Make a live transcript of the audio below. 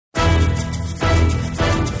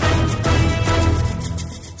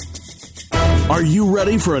Are you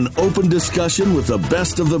ready for an open discussion with the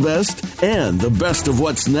best of the best and the best of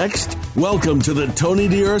what's next? Welcome to the Tony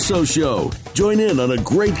DUrso Show. Join in on a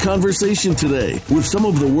great conversation today with some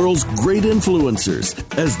of the world's great influencers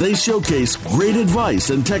as they showcase great advice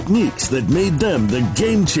and techniques that made them the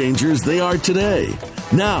game changers they are today.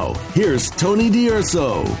 Now, here's Tony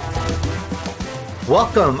DUrso.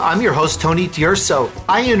 Welcome. I'm your host, Tony DUrso.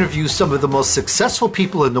 I interview some of the most successful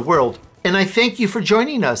people in the world, and I thank you for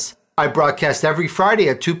joining us. I broadcast every Friday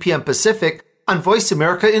at 2 p.m. Pacific on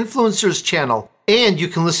VoiceAmerica Influencers channel, and you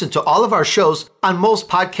can listen to all of our shows on most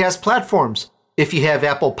podcast platforms. If you have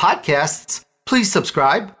Apple Podcasts, please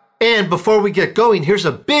subscribe. And before we get going, here's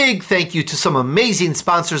a big thank you to some amazing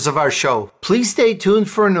sponsors of our show. Please stay tuned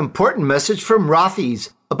for an important message from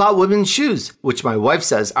Rothy's about women's shoes, which my wife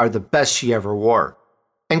says are the best she ever wore.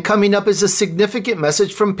 And coming up is a significant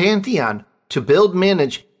message from Pantheon to build,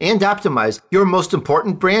 manage, and optimize your most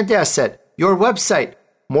important brand asset, your website.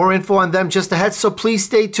 More info on them just ahead, so please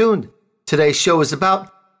stay tuned. Today's show is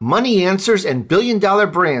about money answers and billion-dollar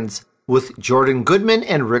brands with Jordan Goodman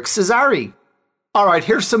and Rick Cesari. All right,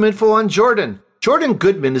 here's some info on Jordan. Jordan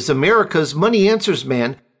Goodman is America's money answers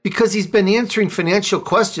man because he's been answering financial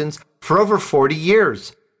questions for over 40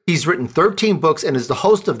 years. He's written 13 books and is the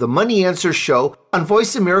host of the Money Answers Show on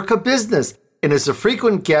VoiceAmerica Business and is a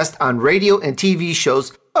frequent guest on radio and TV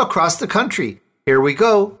shows across the country. Here we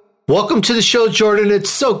go. Welcome to the show, Jordan.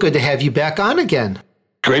 It's so good to have you back on again.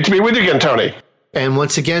 Great to be with you again, Tony. And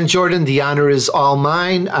once again, Jordan, the honor is all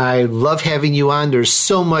mine. I love having you on. There's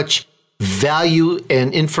so much value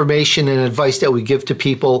and information and advice that we give to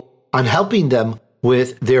people on helping them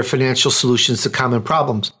with their financial solutions to common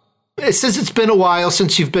problems. Since it's been a while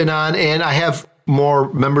since you've been on, and I have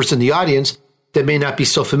more members in the audience that may not be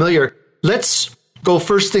so familiar, let's go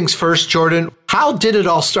first things first, Jordan. How did it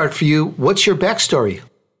all start for you? What's your backstory?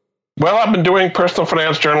 Well, I've been doing personal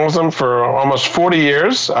finance journalism for almost 40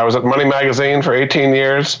 years. I was at Money Magazine for 18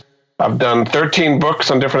 years. I've done 13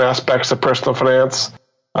 books on different aspects of personal finance.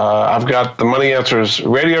 I've got the Money Answers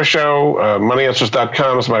radio show.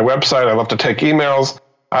 MoneyAnswers.com is my website. I love to take emails.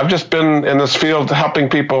 I've just been in this field helping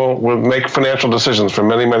people make financial decisions for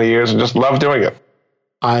many, many years and just love doing it.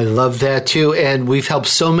 I love that too. And we've helped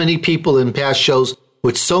so many people in past shows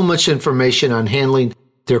with so much information on handling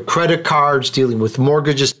their credit cards, dealing with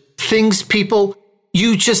mortgages, things people,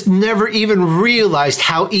 you just never even realized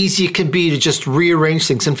how easy it can be to just rearrange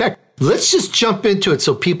things. In fact, let's just jump into it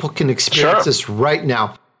so people can experience this right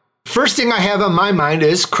now. First thing I have on my mind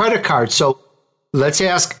is credit cards. So let's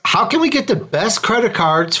ask, how can we get the best credit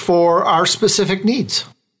cards for our specific needs?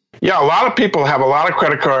 Yeah, a lot of people have a lot of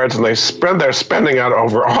credit cards and they spread their spending out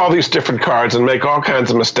over all these different cards and make all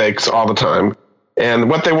kinds of mistakes all the time.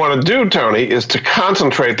 And what they want to do, Tony, is to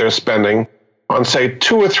concentrate their spending on, say,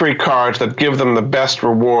 2 or 3 cards that give them the best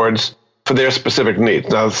rewards for their specific needs.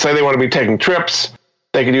 Now, say they want to be taking trips,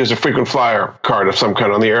 they could use a frequent flyer card of some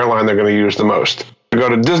kind on the airline they're going to use the most. To go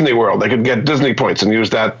to Disney World, they could get Disney points and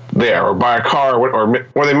use that there, or buy a car, or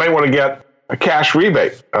they might want to get a cash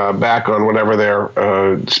rebate back on whatever they're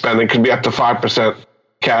spending. Could be up to 5%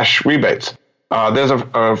 cash rebates. There's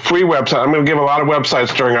a free website. I'm going to give a lot of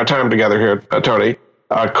websites during our time together here, Tony,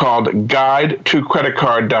 called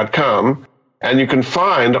guidetocreditcard.com. And you can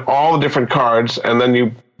find all the different cards, and then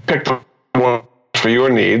you pick the one for your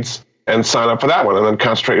needs and sign up for that one, and then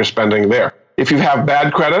concentrate your spending there. If you have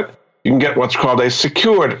bad credit, you can get what's called a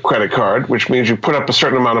secured credit card, which means you put up a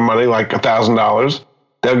certain amount of money, like $1,000.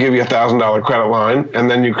 They'll give you a $1,000 credit line, and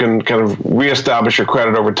then you can kind of reestablish your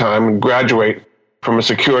credit over time and graduate from a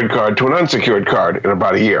secured card to an unsecured card in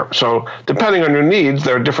about a year. So depending on your needs,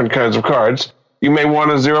 there are different kinds of cards. You may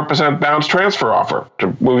want a 0% balance transfer offer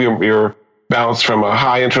to move your balance from a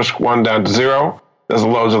high interest one down to 0. There's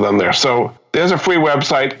loads of them there. So there's a free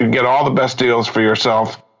website. You can get all the best deals for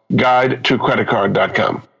yourself,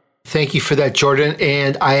 guidetocreditcard.com. Thank you for that, Jordan.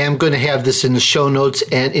 And I am going to have this in the show notes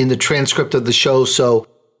and in the transcript of the show. So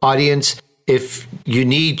audience, if you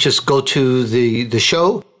need, just go to the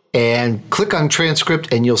show and click on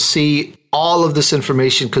transcript and you'll see all of this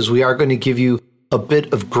information, because we are going to give you a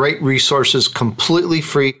bit of great resources completely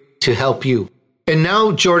free to help you. And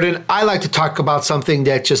now, Jordan, I like to talk about something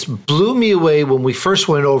that just blew me away when we first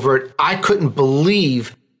went over it. I couldn't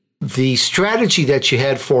believe the strategy that you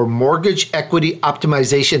had for mortgage equity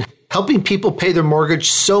optimization, helping people pay their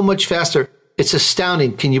mortgage so much faster. It's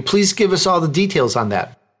astounding. Can you please give us all the details on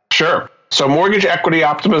that? Sure. So mortgage equity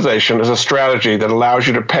optimization is a strategy that allows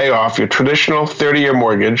you to pay off your traditional 30-year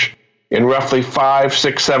mortgage in roughly 5,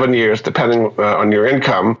 6, 7 years, depending on your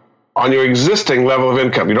income, on your existing level of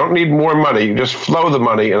income. You don't need more money. You just flow the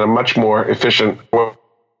money in a much more efficient way.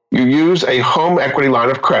 You use a home equity line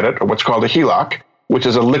of credit, or what's called a HELOC, which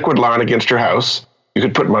is a liquid line against your house. You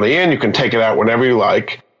can put money in, you can take it out whenever you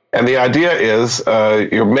like. And the idea is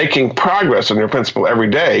you're making progress on your principal every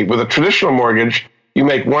day. With a traditional mortgage, you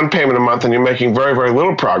make one payment a month and you're making very, very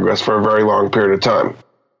little progress for a very long period of time.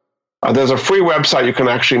 There's a free website you can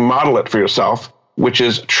actually model it for yourself, which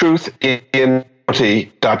is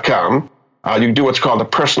truthinequity.com. You do what's called a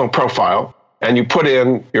personal profile, and you put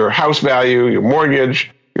in your house value, your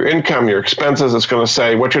mortgage, your income, your expenses. It's going to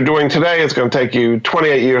say what you're doing today is going to take you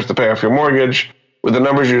 28 years to pay off your mortgage. With the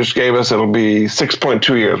numbers you just gave us, it'll be 6.2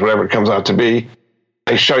 years, whatever it comes out to be.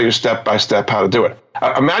 They show you step by step how to do it.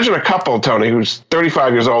 Imagine a couple, Tony, who's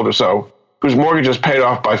 35 years old or so, whose mortgage is paid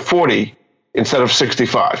off by 40 instead of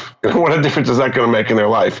 65. What a difference is that going to make in their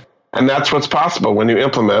life? And that's what's possible when you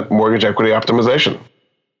implement mortgage equity optimization.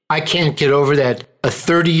 I can't get over that. A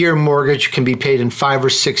 30-year mortgage can be paid in 5 or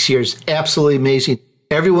 6 years. Absolutely amazing.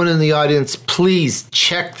 Everyone in the audience, please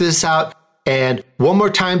check this out. And one more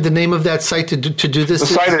time, the name of that site to do this? The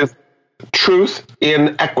site is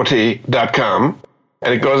truthinequity.com,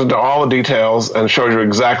 and it goes into all the details and shows you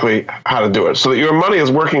exactly how to do it so that your money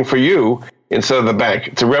is working for you instead of the bank.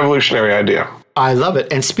 It's a revolutionary idea. I love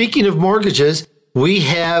it. And speaking of mortgages, we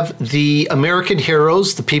have the American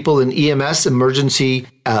heroes, the people in EMS, emergency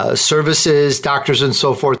services, doctors, and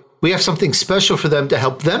so forth. We have something special for them to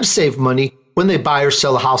help them save money when they buy or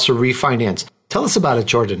sell a house or refinance. Tell us about it,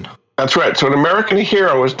 Jordan. That's right. So an American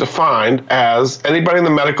hero is defined as anybody in the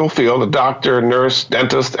medical field, a doctor, nurse,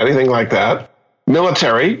 dentist, anything like that,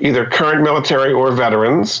 military, either current military or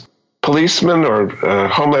veterans, policemen or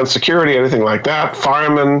Homeland Security, anything like that,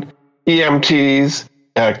 firemen, EMTs,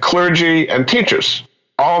 clergy, and teachers.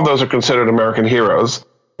 All of those are considered American heroes.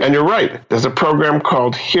 And you're right. There's a program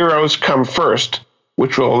called Heroes Come First,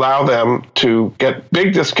 which will allow them to get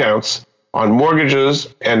big discounts on mortgages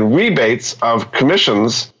and rebates of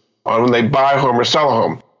commissions on when they buy a home or sell a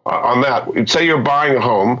home. On that, you'd say you're buying a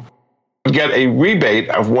home, you get a rebate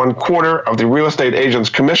of 1/4 of the real estate agent's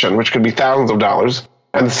commission, which could be thousands of dollars.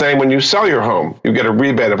 And the same when you sell your home, you get a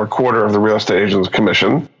rebate of 1/4 of the real estate agent's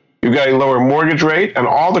commission. You get a lower mortgage rate and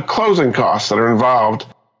all the closing costs that are involved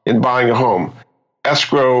in buying a home.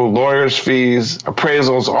 Escrow, lawyers' fees,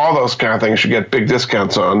 appraisals, all those kind of things you get big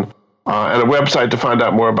discounts on. And a website to find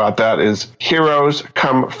out more about that is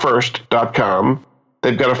heroescomefirst.com.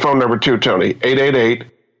 They've got a phone number too, Tony,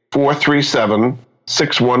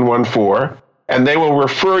 888-437-6114. And they will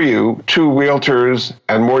refer you to realtors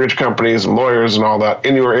and mortgage companies and lawyers and all that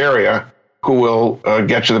in your area who will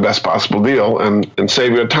get you the best possible deal and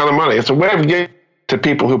save you a ton of money. It's a way of getting to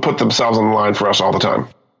people who put themselves on the line for us all the time.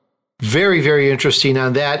 Very, very interesting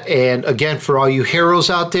on that. And again, for all you heroes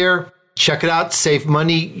out there, check it out. Save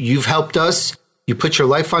money. You've helped us. You put your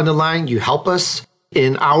life on the line. You help us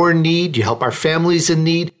in our need. You help our families in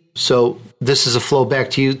need. So this is a flow back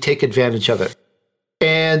to you. Take advantage of it.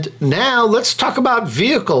 And now let's talk about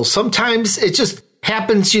vehicles. Sometimes it just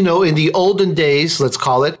happens, in the olden days, let's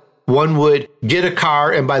call it, one would get a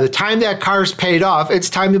car, and by the time that car is paid off, it's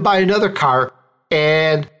time to buy another car,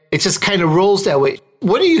 and it just kind of rolls that way.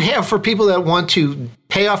 What do you have for people that want to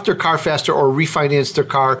pay off their car faster or refinance their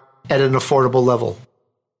car at an affordable level?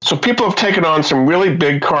 So people have taken on some really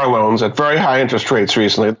big car loans at very high interest rates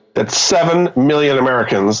recently. That 7 million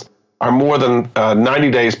Americans are more than 90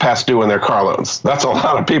 days past due in their car loans. That's a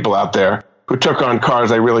lot of people out there who took on cars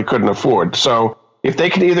they really couldn't afford. So if they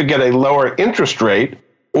can either get a lower interest rate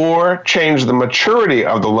or change the maturity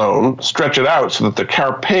of the loan, stretch it out so that the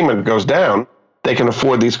car payment goes down, they can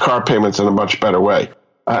afford these car payments in a much better way.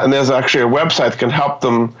 And there's actually a website that can help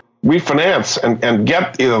them refinance and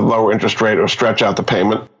get either lower interest rate or stretch out the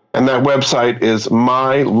payment. And that website is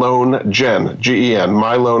MyLoanGen, G-E-N,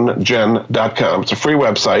 MyLoanGen.com. It's a free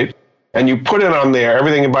website. And you put in on there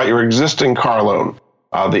everything about your existing car loan,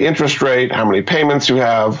 the interest rate, how many payments you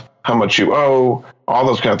have, how much you owe, all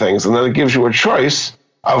those kind of things. And then it gives you a choice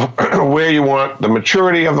of where you want the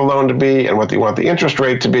maturity of the loan to be and what you want the interest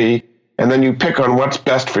rate to be. And then you pick on what's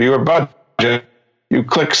best for your budget. You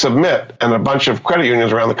click submit, and a bunch of credit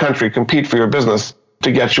unions around the country compete for your business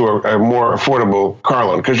to get you a more affordable car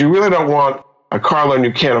loan, because you really don't want a car loan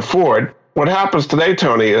you can't afford. What happens today,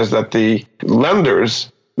 Tony, is that the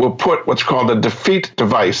lenders will put what's called a defeat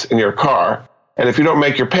device in your car. And if you don't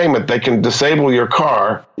make your payment, they can disable your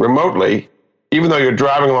car remotely, even though you're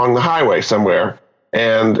driving along the highway somewhere.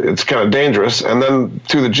 And it's kind of dangerous. And then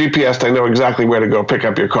through the GPS, they know exactly where to go pick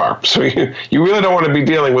up your car. So you really don't want to be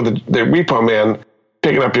dealing with the repo man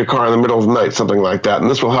picking up your car in the middle of the night, something like that. And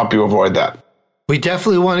this will help you avoid that. We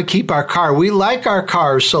definitely want to keep our car. We like our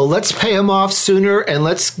cars, so let's pay them off sooner and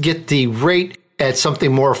let's get the rate at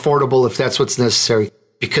something more affordable if that's what's necessary.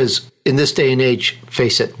 Because in this day and age,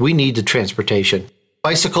 face it, we need the transportation.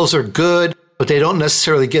 Bicycles are good, but they don't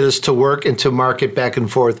necessarily get us to work and to market back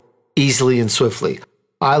and forth easily and swiftly.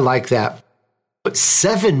 I like that. But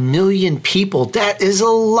 7 million people, that is a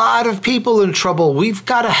lot of people in trouble. We've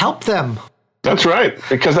got to help them. That's right,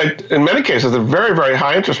 because in many cases, they're very, very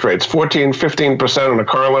high interest rates, 14, 15% on a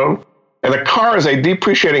car loan. And a car is a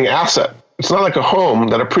depreciating asset. It's not like a home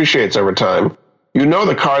that appreciates over time. You know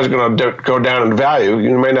the car is going to go down in value.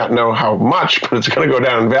 You may not know how much, but it's going to go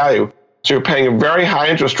down in value. So you're paying a very high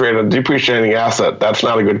interest rate on a depreciating asset. That's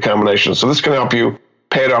not a good combination. So this can help you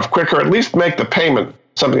pay it off quicker, at least make the payment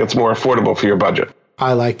something that's more affordable for your budget.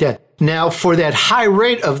 I like that. Now, for that high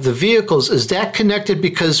rate of the vehicles, is that connected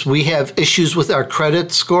because we have issues with our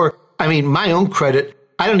credit score? I mean, my own credit,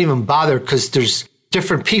 I don't even bother because there's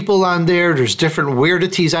different people on there. There's different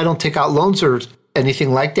weirdities. I don't take out loans or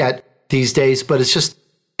anything like that these days, but it's just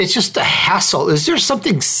a hassle. Is there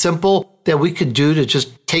something simple that we could do to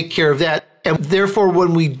just take care of that? And therefore,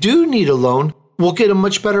 when we do need a loan, we'll get a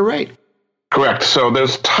much better rate. Correct. So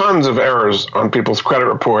there's tons of errors on people's credit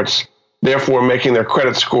reports, therefore making their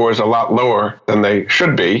credit scores a lot lower than they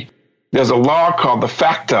should be. There's a law called the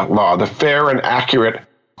FACTA law, the Fair and Accurate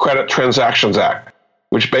Credit Transactions Act,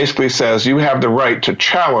 which basically says you have the right to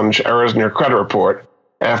challenge errors in your credit report.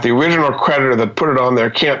 And if the original creditor that put it on there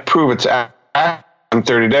can't prove it's accurate in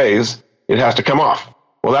 30 days, it has to come off.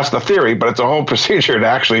 Well, that's the theory, but it's a whole procedure to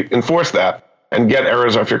actually enforce that and get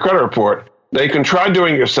errors off your credit report. Now, you can try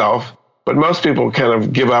doing it yourself, but most people kind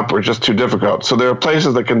of give up or it's just too difficult. So there are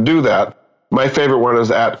places that can do that. My favorite one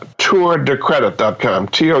is at tourdecredit.com,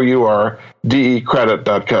 TOURDE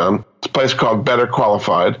credit.com. It's a place called Better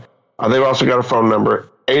Qualified. They've also got a phone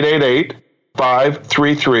number,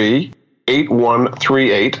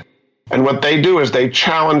 888-533-8138. And what they do is they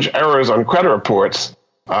challenge errors on credit reports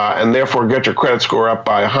and therefore get your credit score up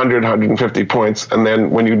by 100, 150 points. And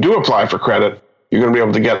then when you do apply for credit, you're going to be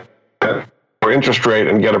able to get more interest rate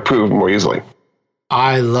and get approved more easily.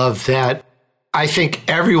 I love that. I think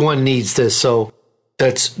everyone needs this. So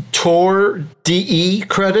that's TOURDE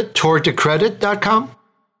credit, tourdecredit.com?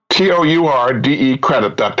 TOURDE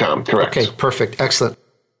credit.com, correct. Okay, perfect. Excellent.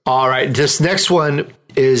 All right. This next one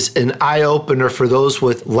is an eye-opener for those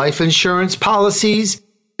with life insurance policies.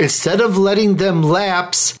 Instead of letting them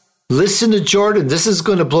lapse, listen to Jordan. This is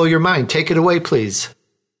going to blow your mind. Take it away, please.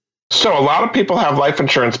 So a lot of people have life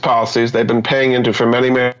insurance policies they've been paying into for many,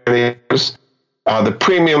 many years. The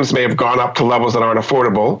premiums may have gone up to levels that aren't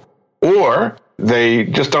affordable, or they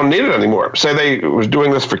just don't need it anymore. Say they was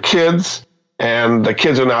doing this for kids, and the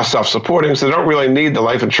kids are now self-supporting, so they don't really need the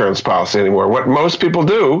life insurance policy anymore. What most people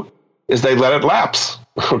do is they let it lapse,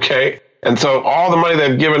 okay? And so all the money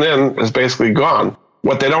they've given in is basically gone.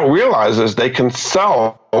 What they don't realize is they can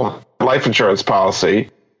sell a life insurance policy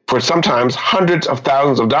for sometimes hundreds of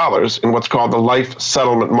thousands of dollars in what's called the life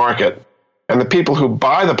settlement market. And the people who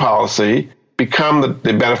buy the policy become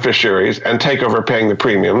the beneficiaries and take over paying the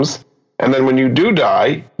premiums. And then when you do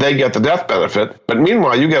die, they get the death benefit. But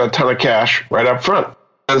meanwhile, you get a ton of cash right up front.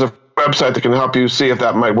 There's a website that can help you see if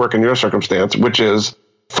that might work in your circumstance, which is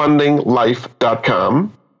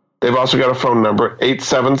fundinglife.com. They've also got a phone number,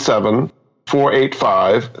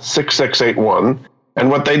 877-485-6681. And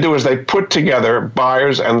what they do is they put together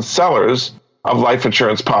buyers and sellers of life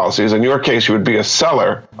insurance policies. In your case, you would be a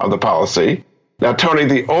seller of the policy. Now, Tony,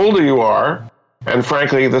 the older you are, and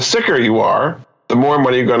frankly, the sicker you are, the more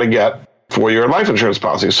money you're going to get for your life insurance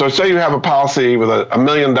policy. So say you have a policy with a $1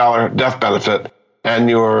 million death benefit, and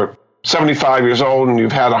you're 75 years old and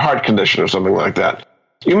you've had a heart condition or something like that.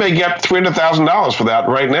 You may get $300,000 for that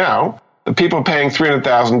right now. The people paying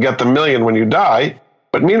 $300,000 get the $1 million when you die.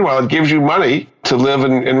 But meanwhile, it gives you money to live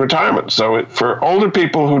in retirement. So for older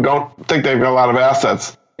people who don't think they've got a lot of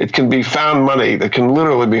assets, it can be found money that can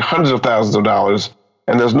literally be hundreds of thousands of dollars,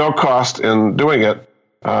 and there's no cost in doing it.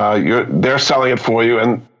 They're selling it for you,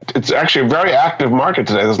 and it's actually a very active market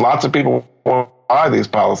today. There's lots of people who want to buy these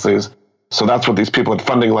policies, so that's what these people at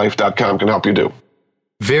fundinglife.com can help you do.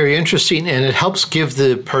 Very interesting, and it helps give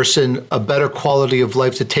the person a better quality of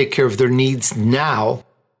life to take care of their needs now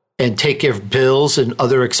and take care of bills and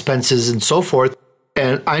other expenses and so forth.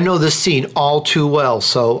 And I know this scene all too well,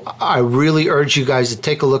 so I really urge you guys to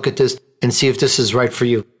take a look at this and see if this is right for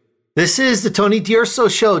you. This is the Tony DUrso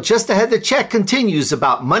Show. Just ahead, the chat continues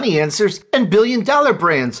about money answers and billion-dollar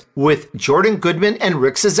brands with Jordan Goodman and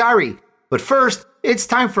Rick Cesari. But first, it's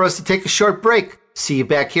time for us to take a short break. See you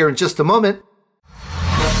back here in just a moment.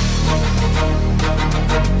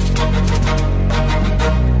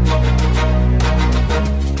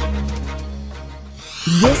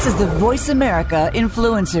 This is the Voice America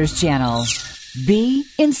Influencers Channel. Be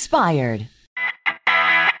inspired.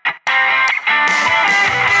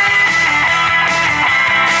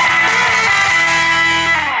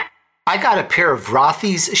 I got a pair of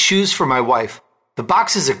Rothy's shoes for my wife. The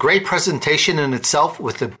box is a great presentation in itself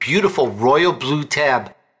with a beautiful royal blue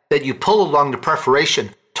tab that you pull along the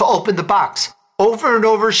perforation to open the box. Over and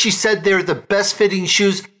over, she said they're the best fitting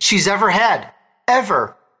shoes she's ever had.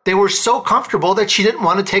 Ever. They were so comfortable that she didn't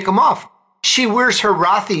want to take them off. She wears her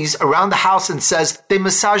Rothy's around the house and says they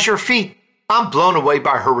massage her feet. I'm blown away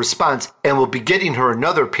by her response and will be getting her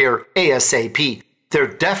another pair ASAP. They're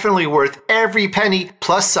definitely worth every penny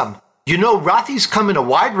plus some. You know, Rothy's come in a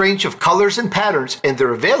wide range of colors and patterns, and they're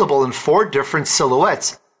available in 4 different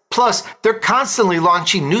silhouettes. Plus, they're constantly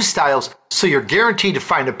launching new styles, so you're guaranteed to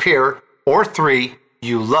find a pair or 3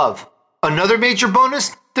 you love. Another major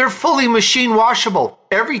bonus, they're fully machine washable.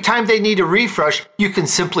 Every time they need a refresh, you can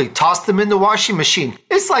simply toss them in the washing machine.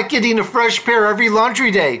 It's like getting a fresh pair every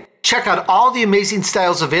laundry day. Check out all the amazing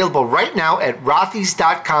styles available right now at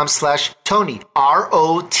rothys.com/Tony,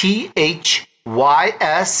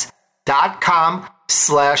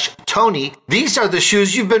 ROTHYS.com/Tony. These are the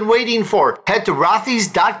shoes you've been waiting for. Head to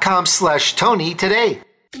rothys.com/Tony today.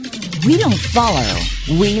 We don't follow,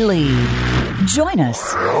 we lead. Join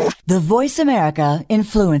us, the Voice America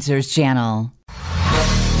Influencers Channel.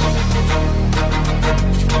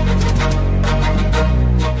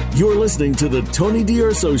 You're listening to the Tony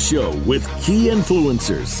DUrso Show with key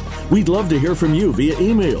influencers. We'd love to hear from you via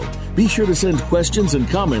email. Be sure to send questions and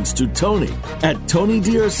comments to Tony at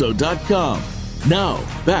TonyDUrso.com. Now,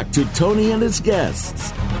 back to Tony and his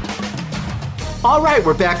guests. All right,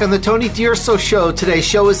 we're back on the Tony DUrso Show. Today's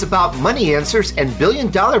show is about money answers and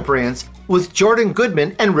billion-dollar brands with Jordan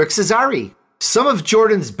Goodman and Rick Cesari. Some of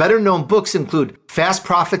Jordan's better-known books include Fast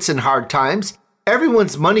Profits in Hard Times,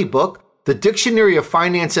 Everyone's Money Book, The Dictionary of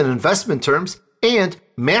Finance and Investment Terms, and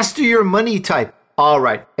Master Your Money Type. All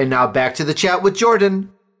right, and now back to the chat with Jordan.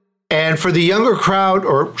 And for the younger crowd,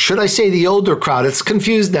 or should I say the older crowd, it's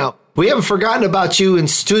confused now. We haven't forgotten about you in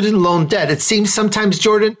student loan debt. It seems sometimes,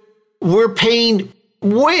 Jordan, we're paying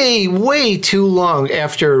way too long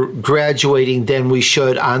after graduating than we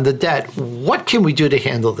should on the debt. What can we do to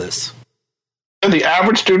handle this? The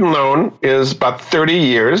average student loan is about 30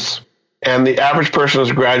 years, and the average person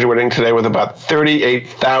is graduating today with about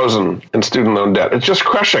 $38,000 in student loan debt. It's just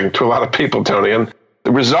crushing to a lot of people, Tony. And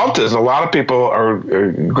the result is a lot of people are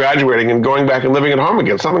graduating and going back and living at home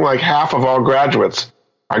again. Something like half of all graduates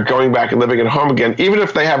are going back and living at home again, even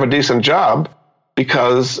if they have a decent job,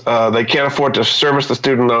 because they can't afford to service the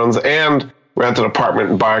student loans and rent an apartment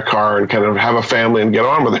and buy a car and kind of have a family and get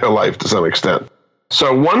on with their life to some extent.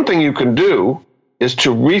 So one thing you can do is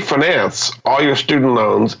to refinance all your student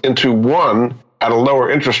loans into one at a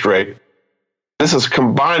lower interest rate. This is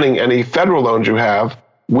combining any federal loans you have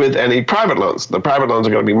with any private loans. The private loans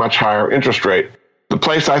are going to be much higher interest rate. The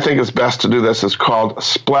place I think is best to do this is called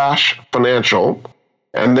Splash Financial,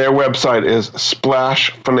 and their website is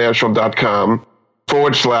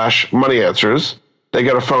splashfinancial.com/money answers. They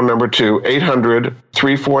got a phone number to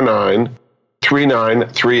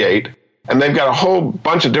 800-349-3938, and they've got a whole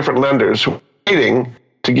bunch of different lenders who are waiting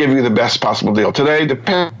to give you the best possible deal. Today,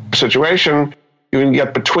 depending on the situation, you can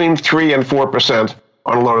get between 3 and 4%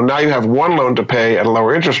 on a loan. And now you have one loan to pay at a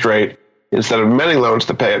lower interest rate instead of many loans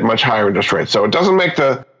to pay at much higher interest rates. So it doesn't make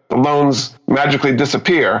the loans magically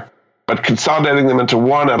disappear, but consolidating them into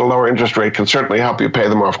one at a lower interest rate can certainly help you pay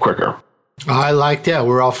them off quicker. I like that.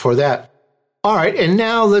 We're all for that. All right, and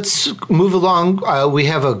now let's move along. We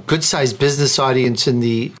have a good-sized business audience in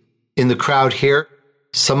the crowd here.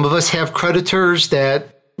 Some of us have creditors that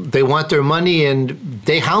they want their money and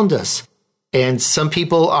they hound us. And some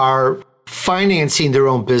people are financing their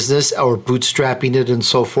own business or bootstrapping it and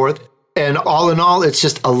so forth. And all in all, it's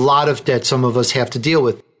just a lot of debt some of us have to deal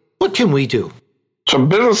with. What can we do? So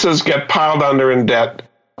businesses get piled under in debt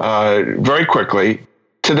very quickly.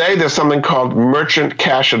 Today, there's something called merchant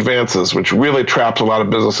cash advances, which really traps a lot of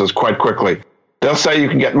businesses quite quickly. They'll say you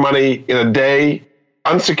can get money in a day,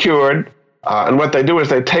 unsecured, and what they do is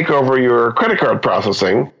they take over your credit card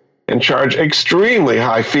processing and charge extremely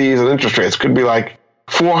high fees and interest rates. Could be like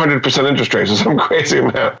 400% interest rates or some crazy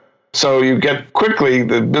amount. So you get quickly,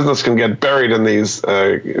 the business can get buried in these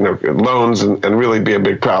loans and really be a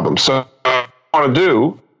big problem. So what you want to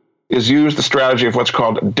do is use the strategy of what's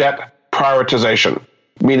called debt prioritization,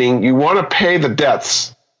 meaning you want to pay the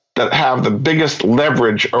debts that have the biggest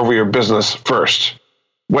leverage over your business first.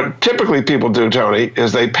 What typically people do, Tony,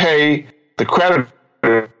 is they pay the creditor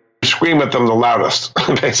to scream at them the loudest,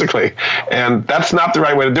 basically. And that's not the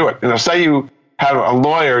right way to do it. Say you had a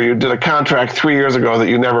lawyer you did a contract 3 years ago that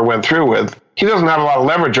you never went through with, he doesn't have a lot of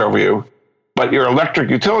leverage over you. But your electric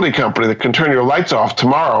utility company that can turn your lights off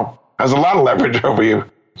tomorrow has a lot of leverage over you.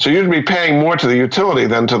 So you'd be paying more to the utility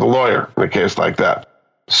than to the lawyer in a case like that.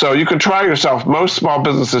 So you can try yourself. Most small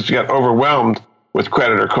businesses get overwhelmed with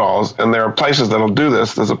creditor calls, and there are places that'll do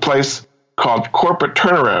this. There's a place called Corporate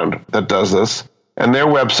Turnaround that does this, and their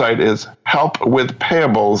website is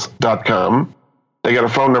helpwithpayables.com. They got a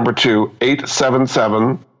phone number too,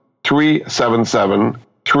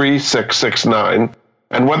 877-377-3669.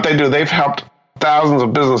 And what they do, they've helped thousands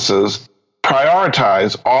of businesses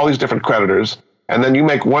prioritize all these different creditors, and then you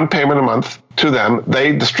make one payment a month to them.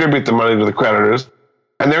 They distribute the money to the creditors,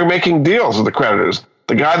 and they're making deals with the creditors.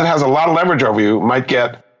 The guy that has a lot of leverage over you might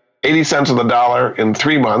get 80 cents on the dollar in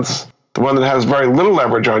 3 months. The one that has very little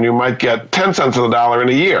leverage on you might get 10 cents on the dollar in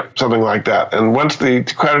a year, something like that. And once the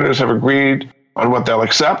creditors have agreed on what they'll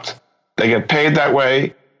accept, they get paid that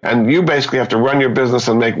way, and you basically have to run your business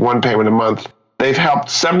and make one payment a month. They've helped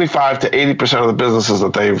 75 to 80% of the businesses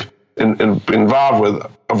that they've involved with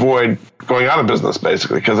avoid going out of business,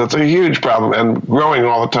 basically, because it's a huge problem and growing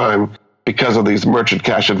all the time because of these merchant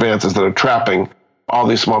cash advances that are trapping all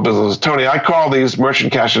these small businesses. Tony, I call these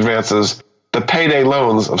merchant cash advances the payday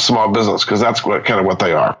loans of small business, because that's kind of what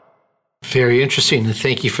they are. Very interesting, and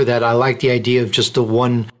thank you for that. I like the idea of just the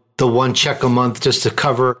one check a month just to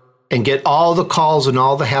cover and get all the calls and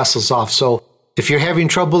all the hassles off. So if you're having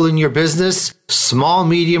trouble in your business, small,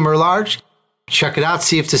 medium, or large, check it out,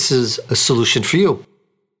 see if this is a solution for you.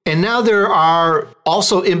 And now there are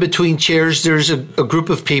also in between chairs, there's a group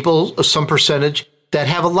of people, some percentage, that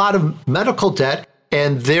have a lot of medical debt,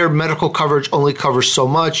 and their medical coverage only covers so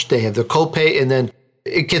much. They have their copay, and then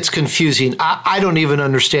it gets confusing. I don't even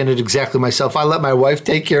understand it exactly myself. I let my wife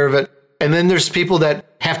take care of it. And then there's people that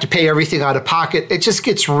have to pay everything out of pocket. It just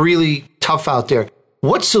gets really tough out there.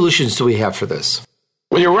 What solutions do we have for this?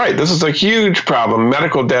 Well, you're right. This is a huge problem.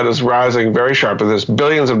 Medical debt is rising very sharply. There's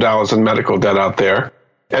billions of dollars in medical debt out there.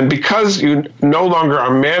 And because you no longer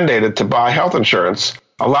are mandated to buy health insurance,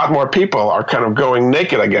 a lot more people are kind of going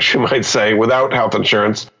naked, I guess you might say, without health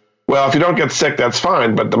insurance. Well, if you don't get sick, that's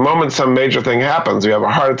fine. But the moment some major thing happens, you have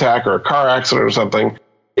a heart attack or a car accident or something,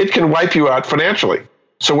 it can wipe you out financially.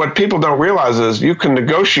 So what people don't realize is you can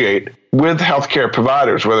negotiate with healthcare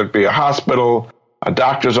providers, whether it be a hospital, a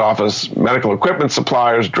doctor's office, medical equipment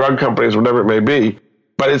suppliers, drug companies, whatever it may be.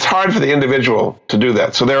 But it's hard for the individual to do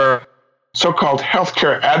that. So there are so-called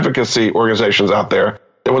healthcare advocacy organizations out there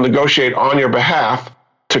that will negotiate on your behalf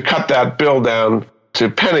to cut that bill down to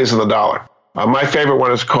pennies on the dollar. My favorite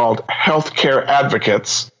one is called Healthcare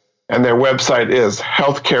Advocates, and their website is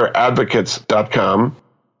healthcareadvocates.com.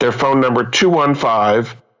 Their phone number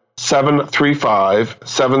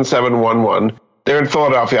 215-735-7711. They're in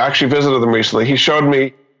Philadelphia. I actually visited them recently. He showed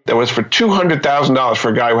me that was for $200,000 for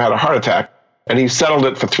a guy who had a heart attack, and he settled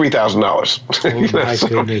it for $3,000. Oh, my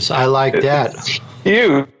goodness. I like that. It's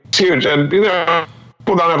huge. And,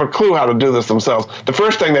 people don't have a clue how to do this themselves. The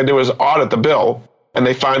first thing they do is audit the bill, and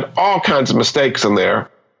they find all kinds of mistakes in there.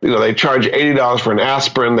 They charge $80 for an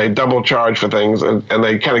aspirin, they double charge for things, and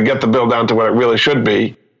they kind of get the bill down to what it really should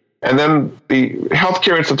be. And then the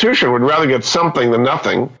healthcare institution would rather get something than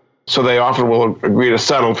nothing, so they often will agree to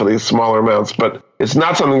settle for these smaller amounts. But it's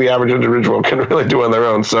not something the average individual can really do on their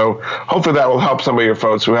own. So hopefully that will help some of your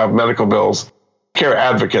folks who have medical bills.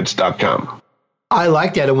 Careadvocates.com. I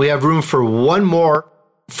like that. And we have room for one more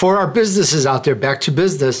for our businesses out there. Back to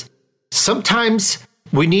business. Sometimes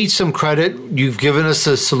we need some credit. You've given us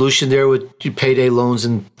a solution there with payday loans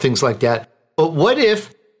and things like that. But what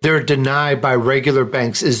if they're denied by regular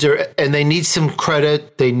banks? And they need some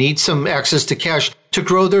credit, they need some access to cash to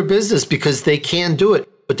grow their business because they can do it,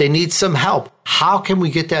 but they need some help. How can we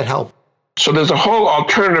get that help? So there's a whole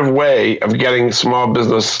alternative way of getting small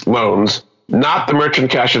business loans, not the merchant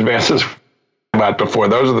cash advances about before.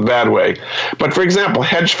 Those are the bad way. But for example,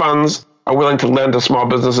 hedge funds are willing to lend to small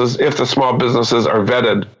businesses if the small businesses are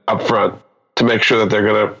vetted up front to make sure that they're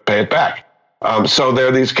going to pay it back. So there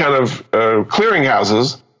are these kind of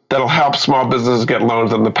clearinghouses that'll help small businesses get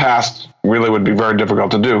loans that in the past really would be very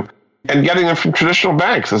difficult to do. And getting them from traditional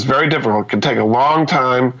banks is very difficult. It can take a long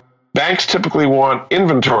time. Banks typically want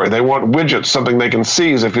inventory. They want widgets, something they can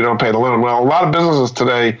seize if you don't pay the loan. Well, a lot of businesses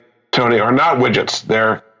today, Tony, are not widgets.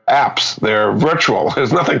 They're apps. They're virtual.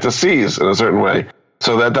 There's nothing to seize in a certain way.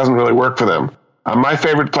 So that doesn't really work for them. My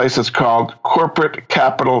favorite place is called Corporate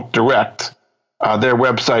Capital Direct. Their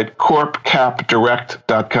website,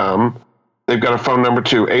 corpcapdirect.com. They've got a phone number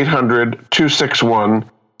too,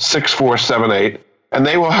 800-261-6478. And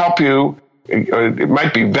they will help you. It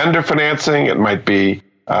might be vendor financing. It might be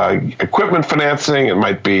equipment financing. It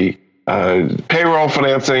might be payroll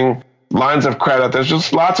financing, lines of credit. There's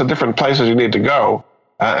just lots of different places you need to go.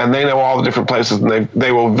 And they know all the different places, and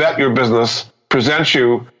they will vet your business, present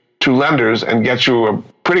you to lenders, and get you a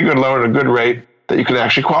pretty good loan at a good rate that you can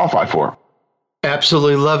actually qualify for.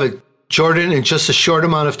 Absolutely love it. Jordan, in just a short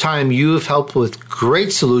amount of time, you have helped with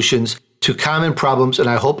great solutions to common problems, and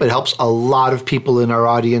I hope it helps a lot of people in our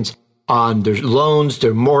audience on their loans,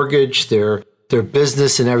 their mortgage, their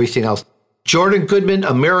business, and everything else. Jordan Goodman,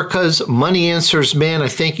 America's Money Answers man, I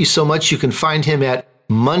thank you so much. You can find him at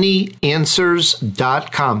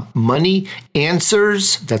moneyanswers.com. Money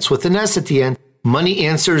Answers, that's with an S at the end,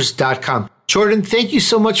 moneyanswers.com. Jordan, thank you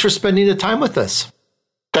so much for spending the time with us.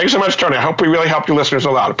 Thanks so much, Tony. I hope we really helped your listeners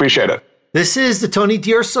a lot. Appreciate it. This is the Tony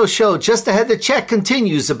DUrso Show. Just ahead, the chat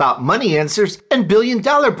continues about money answers and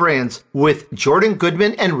billion-dollar brands with Jordan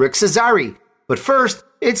Goodman and Rick Cesari. But first,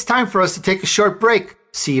 it's time for us to take a short break.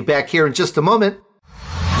 See you back here in just a moment.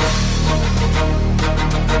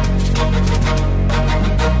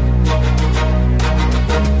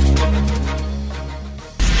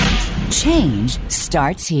 Change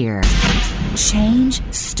starts here. Change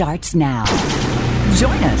starts now.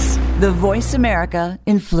 Join us, the VoiceAmerica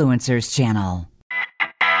Influencers Channel.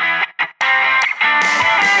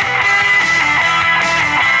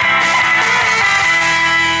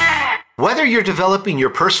 Whether you're developing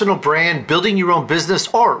your personal brand, building your own business,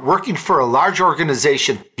 or working for a large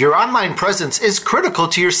organization, your online presence is critical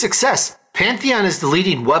to your success. Pantheon is the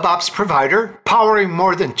leading web ops provider, powering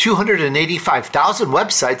more than 285,000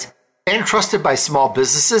 websites and trusted by small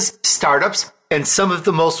businesses, startups, and some of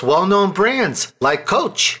the most well-known brands like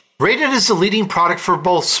Coach. Rated as the leading product for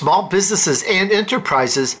both small businesses and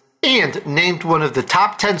enterprises, and named one of the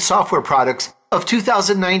top 10 software products of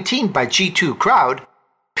 2019 by G2 Crowd,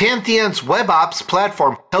 Pantheon's web ops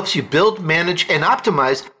platform helps you build, manage, and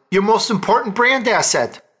optimize your most important brand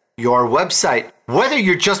asset, your website. Whether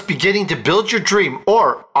you're just beginning to build your dream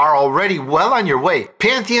or are already well on your way,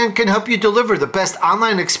 Pantheon can help you deliver the best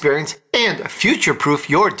online experience and future-proof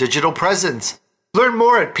your digital presence. Learn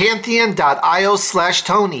more at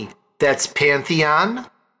pantheon.io/Tony. That's Pantheon,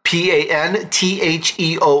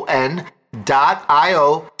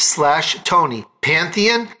 pantheon.io/Tony.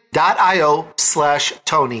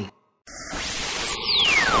 Pantheon.io/Tony.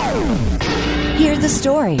 Hear the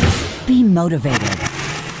stories. Be motivated.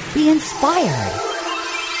 Be inspired.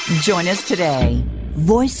 Join us today.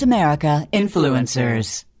 Voice America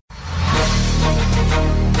Influencers.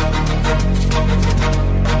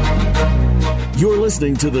 You're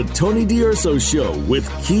listening to the Tony DUrso Show with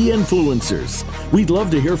key influencers. We'd love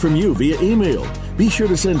to hear from you via email. Be sure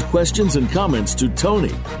to send questions and comments to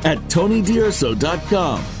Tony at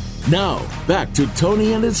TonyDUrso.com. Now, back to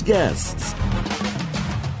Tony and his guests.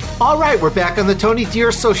 All right, we're back on the Tony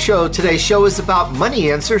DUrso Show. Today's show is about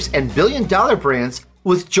money answers and billion-dollar brands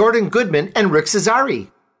with Jordan Goodman and Rick Cesari.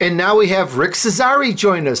 And now we have Rick Cesari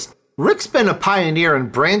join us. Rick's been a pioneer in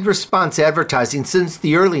brand response advertising since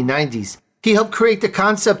the early 90s. He helped create the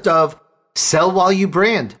concept of sell while you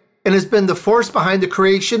brand and has been the force behind the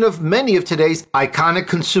creation of many of today's iconic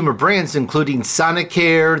consumer brands, including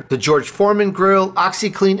Sonicare, the George Foreman Grill,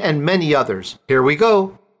 OxiClean, and many others. Here we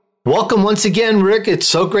go. Welcome once again, Rick. It's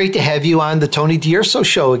so great to have you on the Tony DUrso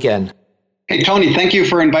Show again. Hey, Tony, thank you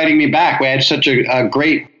for inviting me back. We had such a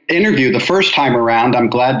great interview the first time around. I'm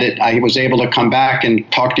glad that I was able to come back and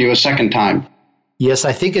talk to you a second time. Yes,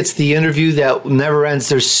 I think it's the interview that never ends.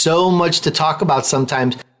 There's so much to talk about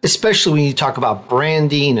sometimes, especially when you talk about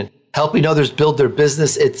branding and helping others build their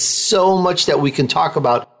business. It's so much that we can talk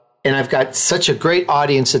about. And I've got such a great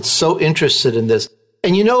audience that's so interested in this.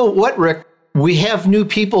 And you know what, Rick? We have new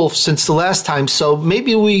people since the last time, so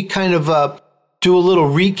maybe we kind of do a little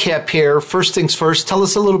recap here. First things first, tell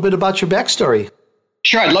us a little bit about your backstory.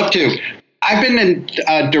 Sure, I'd love to. I've been in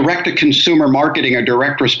direct-to-consumer marketing or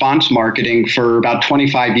direct response marketing for about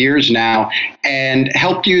 25 years now and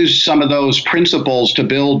helped use some of those principles to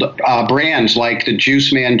build brands like the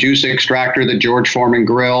Juice Man Juice Extractor, the George Foreman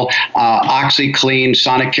Grill, OxiClean,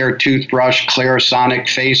 Sonicare toothbrush, Clarisonic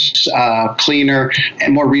face cleaner,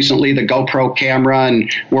 and more recently the GoPro camera.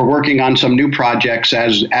 And we're working on some new projects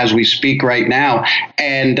as we speak right now.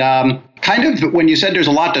 And kind of when you said there's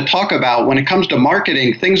a lot to talk about, when it comes to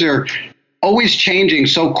marketing, things are always changing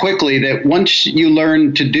so quickly that once you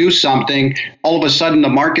learn to do something, all of a sudden the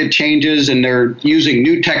market changes and they're using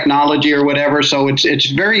new technology or whatever. So it's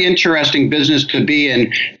very interesting business to be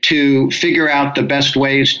in to figure out the best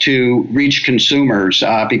ways to reach consumers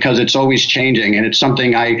because it's always changing. And it's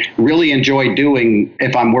something I really enjoy doing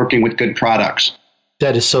if I'm working with good products.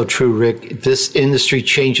 That is so true, Rick. This industry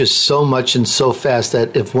changes so much and so fast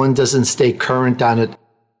that if one doesn't stay current on it,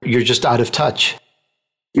 you're just out of touch.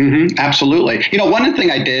 Mm-hmm, absolutely. One thing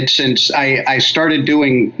I did since I started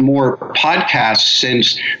doing more podcasts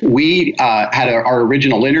since we had our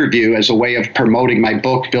original interview as a way of promoting my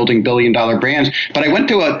book, Building Billion-Dollar Brands. But I went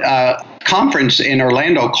to a conference in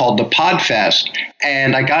Orlando called the PodFest,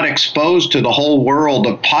 and I got exposed to the whole world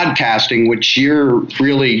of podcasting, which you're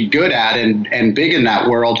really good at and big in that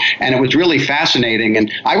world. And it was really fascinating. And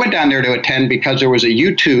I went down there to attend because there was a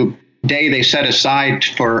YouTube day they set aside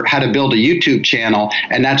for how to build a YouTube channel.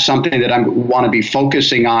 And that's something that I want to be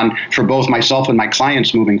focusing on for both myself and my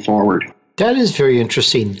clients moving forward. That is very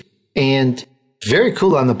interesting and very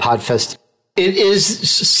cool on the PodFest. It is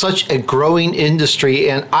such a growing industry,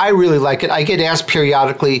 and I really like it. I get asked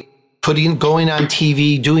periodically, going on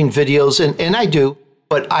TV, doing videos, and I do.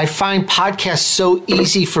 But I find podcasts so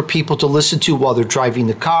easy for people to listen to while they're driving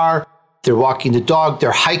the car, they're walking the dog,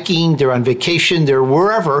 they're hiking, they're on vacation, they're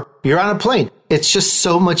wherever, you're on a plane. It's just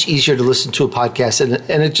so much easier to listen to a podcast,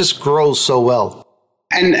 and it just grows so well.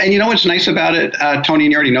 And you know what's nice about it, Tony,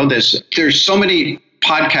 and you already know this, there's so many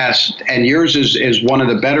podcasts, and yours is one of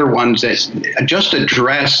the better ones that just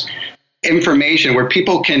address information where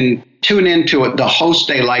people can tune into the host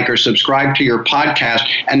they like or subscribe to your podcast,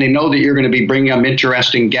 and they know that you're going to be bringing them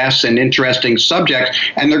interesting guests and interesting subjects,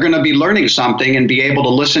 and they're going to be learning something and be able to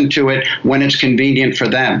listen to it when it's convenient for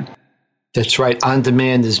them. That's right. On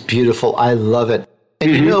demand is beautiful. I love it.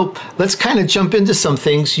 And let's kind of jump into some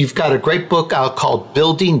things. You've got a great book out called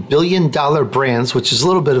Building Billion-Dollar Brands, which is a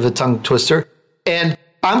little bit of a tongue twister. And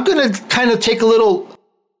I'm going to kind of take a little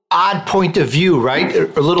odd point of view, right?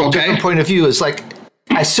 A little different point of view. It's like,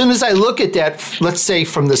 as soon as I look at that, let's say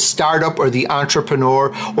from the startup or the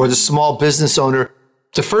entrepreneur or the small business owner,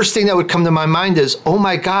 the first thing that would come to my mind is, oh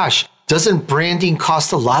my gosh, doesn't branding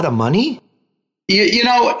cost a lot of money?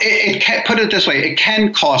 It can, put it this way, it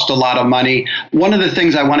can cost a lot of money. One of the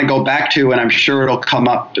things I want to go back to, and I'm sure it'll come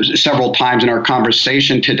up several times in our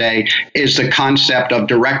conversation today, is the concept of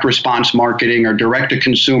direct response marketing or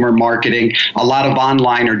direct-to-consumer marketing. A lot of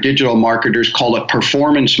online or digital marketers call it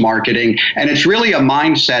performance marketing. And it's really a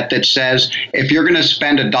mindset that says if you're going to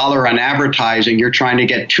spend $1 on advertising, you're trying to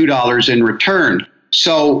get $2 in return.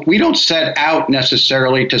 So we don't set out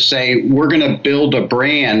necessarily to say we're going to build a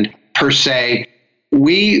brand per se.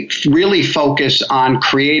 We really focus on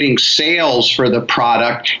creating sales for the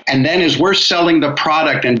product. And then as we're selling the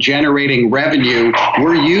product and generating revenue,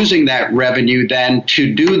 we're using that revenue then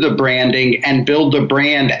to do the branding and build the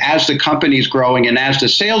brand as the company's growing and as the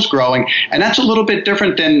sales growing. And that's a little bit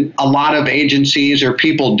different than a lot of agencies or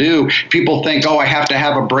people do. People think, I have to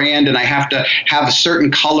have a brand and I have to have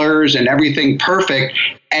certain colors and everything perfect.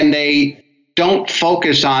 And they don't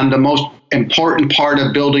focus on the most important part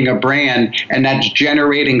of building a brand, and that's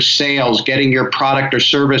generating sales, getting your product or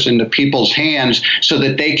service into people's hands so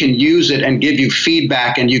that they can use it and give you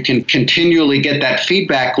feedback, and you can continually get that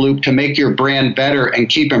feedback loop to make your brand better and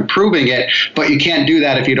keep improving it. But you can't do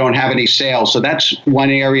that if you don't have any sales. So that's one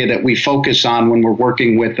area that we focus on when we're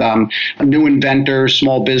working with new inventors,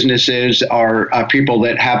 small businesses, or people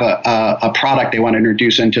that have a product they want to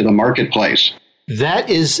introduce into the marketplace. That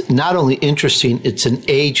is not only interesting, it's an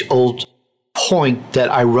age-old point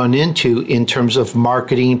that I run into in terms of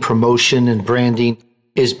marketing, promotion, and branding,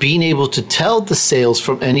 is being able to tell the sales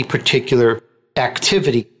from any particular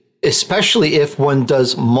activity, especially if one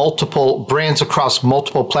does multiple brands across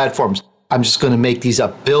multiple platforms. I'm just going to make these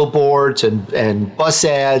up: billboards and bus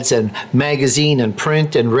ads and magazine and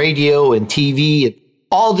print and radio and TV, and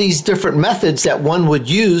all these different methods that one would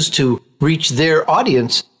use to reach their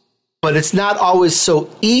audience. But it's not always so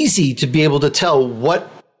easy to be able to tell what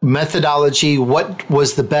methodology, what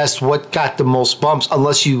was the best, what got the most bumps,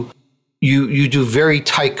 unless you do very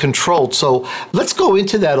tight control. So let's go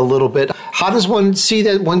into that a little bit. How does one see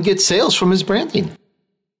that one gets sales from his branding?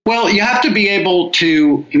 Well, you have to be able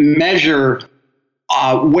to measure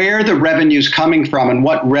where the revenue is coming from and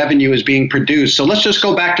what revenue is being produced. So let's just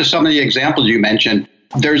go back to some of the examples you mentioned.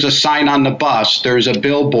 There's a sign on the bus, there's a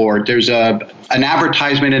billboard, there's an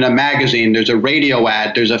advertisement in a magazine, there's a radio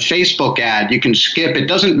ad, there's a Facebook ad. You can skip. It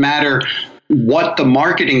doesn't matter what the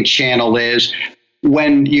marketing channel is.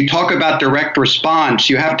 when you talk about direct response,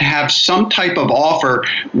 you have to have some type of offer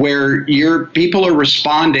where your people are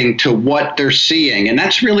responding to what they're seeing. And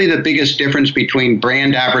that's really the biggest difference between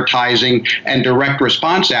brand advertising and direct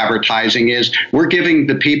response advertising is we're giving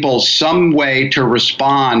the people some way to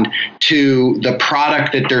respond to the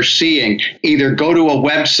product that they're seeing. Either go to a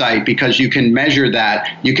website because you can measure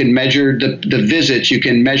that. You can measure the visits. You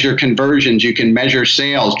can measure conversions. You can measure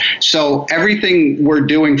sales. So everything we're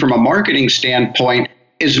doing from a marketing standpoint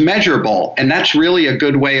is measurable. And that's really a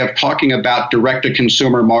good way of talking about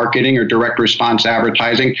direct-to-consumer marketing or direct response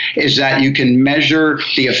advertising, is that you can measure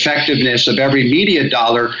the effectiveness of every media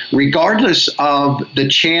dollar regardless of the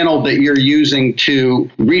channel that you're using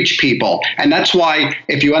to reach people. And that's why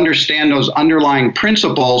if you understand those underlying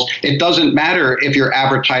principles, it doesn't matter if you're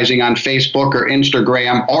advertising on Facebook or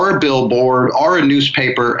Instagram or a billboard or a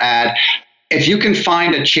newspaper ad. If you can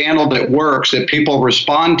find a channel that works, that people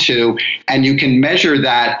respond to, and you can measure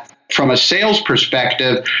that from a sales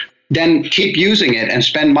perspective, then keep using it and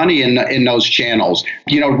spend money in those channels.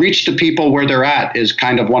 Reach the people where they're at is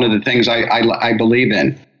kind of one of the things I believe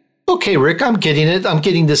in. Okay, Rick, I'm getting it. I'm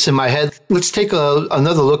getting this in my head. Let's take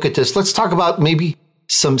another look at this. Let's talk about maybe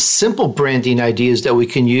some simple branding ideas that we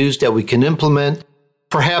can use, that we can implement.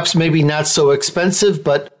 Perhaps maybe not so expensive,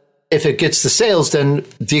 but if it gets the sales, then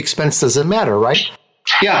the expense doesn't matter, right?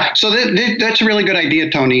 Yeah, so that's a really good idea,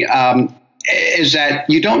 Tony, is that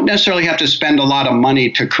you don't necessarily have to spend a lot of money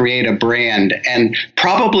to create a brand. And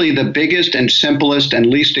probably the biggest and simplest and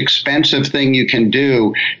least expensive thing you can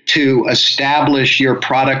do to establish your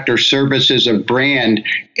product or service as a brand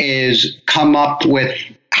is come up with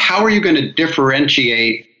how are you going to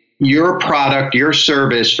differentiate your product, your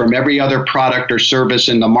service from every other product or service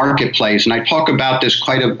in the marketplace. And I talk about this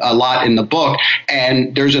quite a lot in the book.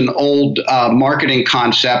 And there's an old marketing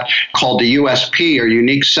concept called the USP, or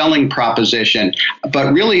unique selling proposition.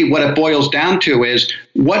 But really what it boils down to is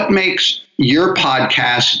what makes your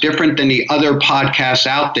podcast different than the other podcasts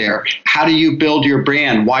out there? How do you build your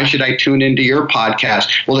brand? Why should I tune into your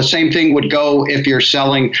podcast? Well, the same thing would go if you're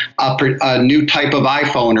selling a new type of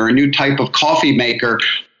iPhone or a new type of coffee maker.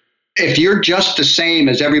 If you're just the same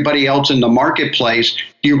as everybody else in the marketplace,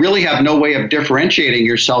 you really have no way of differentiating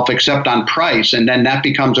yourself except on price. And then that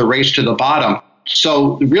becomes a race to the bottom.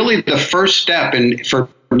 So really the first step for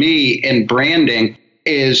me in branding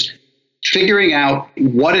is figuring out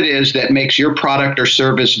what it is that makes your product or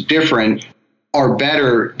service different or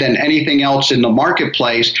better than anything else in the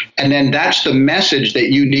marketplace. And then that's the message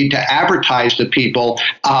that you need to advertise to people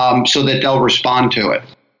so that they'll respond to it.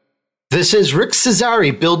 This is Rick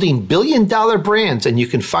Cesari, building billion-dollar brands, and you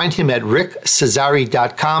can find him at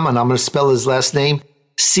rickcesari.com, and I'm going to spell his last name,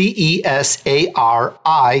 Cesari.com.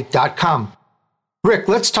 Rick,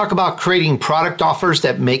 let's talk about creating product offers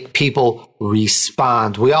that make people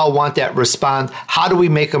respond. We all want that respond. How do we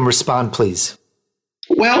make them respond, please?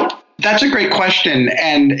 Well, that's a great question,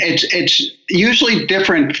 and it's usually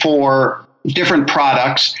different for different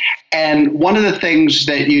products. And one of the things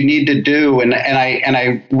that you need to do, and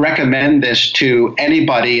I recommend this to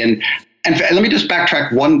anybody, and let me just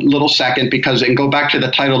backtrack one little second and go back to the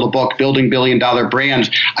title of the book, Building Billion-Dollar Brands.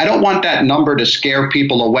 I don't want that number to scare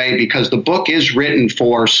people away because the book is written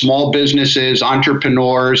for small businesses,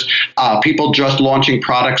 entrepreneurs, people just launching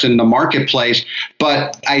products in the marketplace.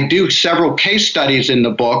 But I do several case studies in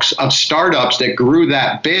the books of startups that grew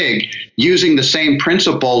that big using the same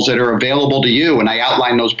principles that are available to you. And I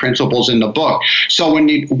outline those principles in the book. So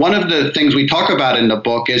one of the things we talk about in the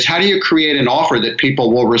book is how do you create an offer that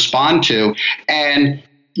people will respond to? And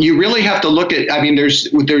you really have to look at,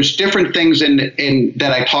 there's different things in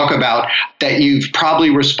that I talk about that you've probably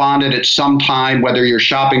responded at some time, whether you're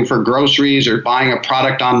shopping for groceries or buying a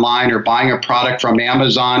product online or buying a product from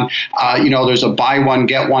Amazon. There's a buy one,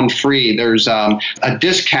 get one free. There's a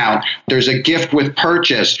discount. There's a gift with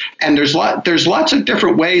purchase. And there's lots of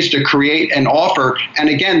different ways to create an offer. And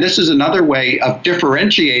again, this is another way of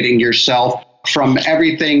differentiating yourself from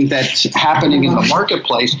everything that's happening in the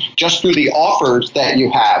marketplace just through the offers that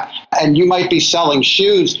you have. And you might be selling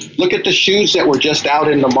shoes. Look at the shoes that were just out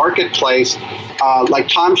in the marketplace, like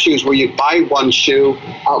Tom's shoes, where you buy one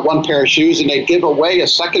pair of shoes, and they give away a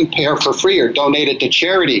second pair for free or donate it to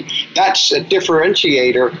charity. That's a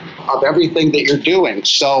differentiator of everything that you're doing.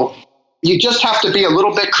 So you just have to be a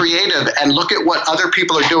little bit creative and look at what other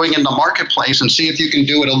people are doing in the marketplace and see if you can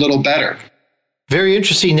do it a little better. Very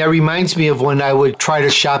interesting. That reminds me of when I would try to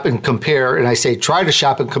shop and compare, and I say try to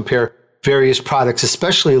shop and compare various products,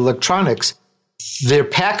 especially electronics. Their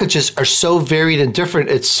packages are so varied and different.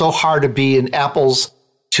 It's so hard to be an apples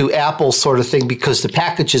to apples sort of thing because the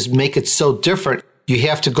packages make it so different. You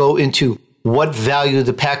have to go into what value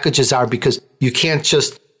the packages are, because you can't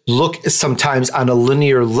just look sometimes on a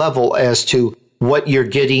linear level as to what you're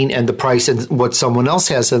getting and the price and what someone else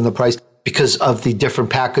has in the price because of the different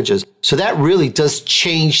packages. So that really does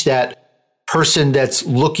change that person that's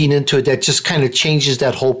looking into it. That just kind of changes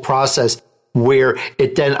that whole process, where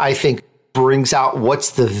it then, I think, brings out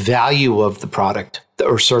what's the value of the product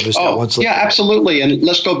or service that one's looking at. Absolutely. And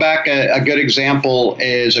let's go back. A good example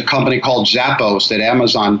is a company called Zappos that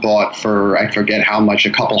Amazon bought for, I forget how much,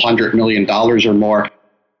 $200 million or more.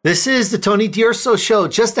 This is the Tony DUrso Show.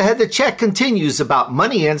 Just ahead, the chat continues about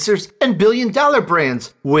money answers and billion-dollar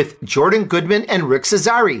brands with Jordan Goodman and Rick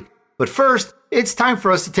Cesari. But first, it's time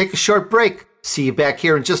for us to take a short break. See you back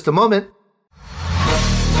here in just a moment.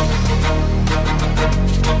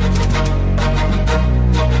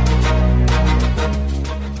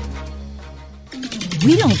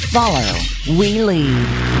 We don't follow, we lead.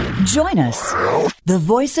 Join us, the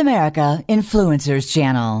VoiceAmerica Influencers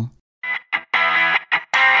Channel.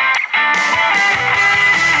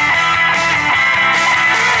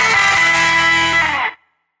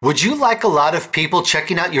 Would you like a lot of people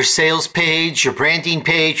checking out your sales page, your branding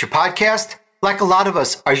page, your podcast? Like a lot of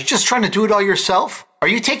us, are you just trying to do it all yourself? Are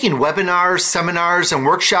you taking webinars, seminars, and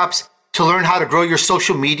workshops to learn how to grow your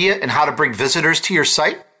social media and how to bring visitors to your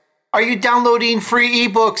site? Are you downloading free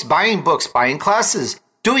ebooks, buying classes,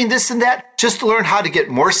 doing this and that just to learn how to get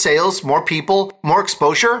more sales, more people, more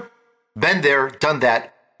exposure? Been there, done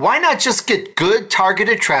that. Why not just get good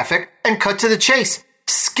targeted traffic and cut to the chase?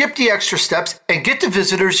 Skip the extra steps and get the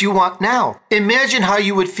visitors you want now. Imagine how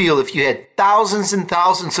you would feel if you had thousands and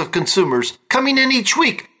thousands of consumers coming in each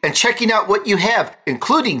week and checking out what you have,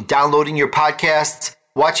 including downloading your podcasts,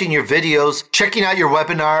 watching your videos, checking out your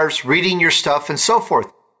webinars, reading your stuff, and so forth.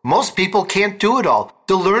 Most people can't do it all.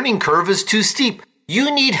 The learning curve is too steep. You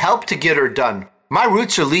need help to get her done. My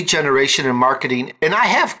roots are lead generation and marketing, and I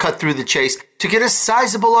have cut through the chase to get a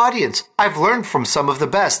sizable audience. I've learned from some of the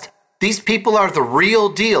best. These people are the real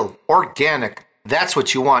deal, organic. That's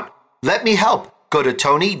what you want. Let me help. Go to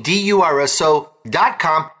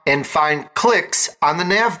TonyDUrso.com and find clicks on the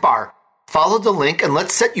nav bar. Follow the link and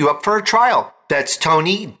let's set you up for a trial. That's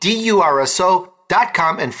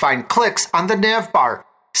TonyDUrso.com and find clicks on the nav bar.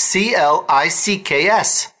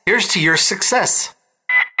 CLICKS. Here's to your success.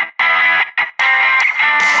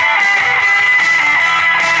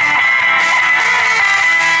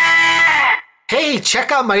 Hey,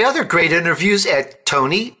 check out my other great interviews at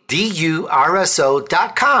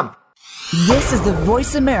TonyDUrso.com. This is the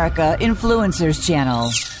Voice America Influencers Channel.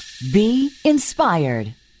 Be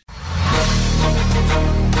inspired.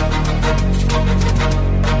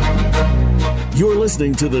 You're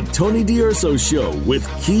listening to the Tony DUrso Show with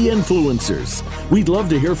key influencers. We'd love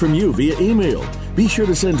to hear from you via email. Be sure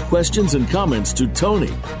to send questions and comments to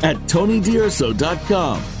Tony at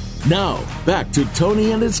TonyDUrso.com. Now, back to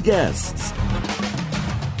Tony and his guests.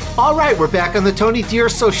 All right, we're back on the Tony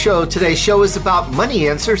DUrso Show. Today's show is about money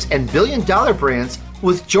answers and billion-dollar brands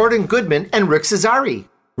with Jordan Goodman and Rick Cesari.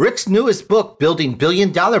 Rick's newest book, Building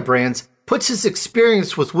Billion-Dollar Brands, puts his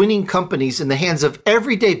experience with winning companies in the hands of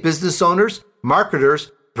everyday business owners,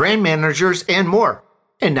 marketers, brand managers, and more.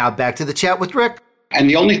 And now back to the chat with Rick. And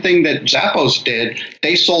the only thing that Zappos did,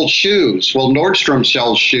 they sold shoes. Well, Nordstrom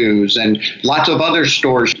sells shoes and lots of other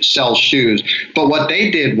stores sell shoes. But what they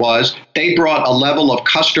did was they brought a level of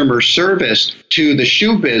customer service to the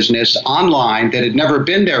shoe business online that had never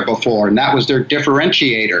been there before. And that was their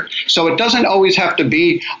differentiator. So it doesn't always have to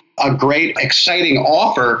be a great, exciting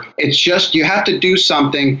offer. It's just you have to do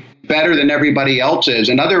something better than everybody else is.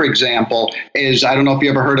 Another example is, I don't know if you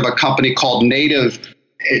ever heard of a company called Native.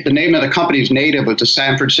 The name of the company is Native. It's a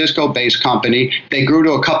San Francisco-based company. They grew to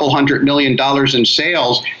 $200 million in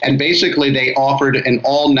sales, and basically they offered an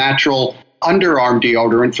all-natural underarm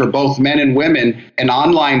deodorant for both men and women, an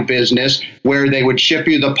online business where they would ship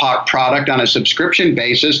you the product on a subscription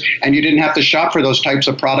basis, and you didn't have to shop for those types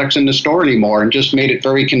of products in the store anymore, and just made it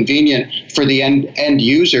very convenient for the end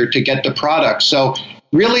user to get the product. So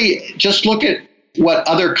really just look at what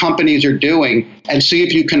other companies are doing and see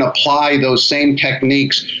if you can apply those same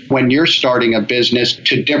techniques when you're starting a business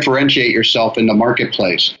to differentiate yourself in the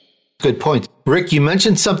marketplace. Good point. Rick, you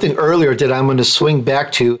mentioned something earlier that I'm going to swing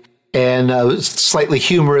back to, and slightly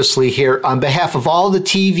humorously here. On behalf of all the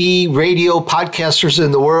TV, radio, podcasters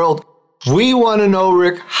in the world, we want to know,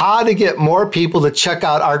 Rick, how to get more people to check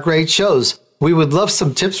out our great shows. We would love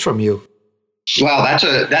some tips from you. Well, that's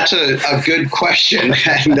a good question,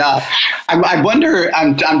 and I wonder.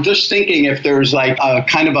 I'm just thinking if there's like a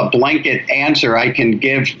kind of a blanket answer I can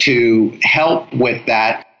give to help with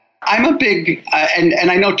that. I'm a big,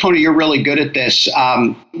 and I know, Tony, you're really good at this.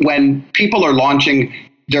 When people are launching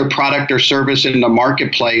their product or service in the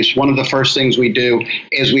marketplace, one of the first things we do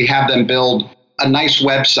is we have them build a nice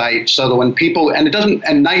website so that when people,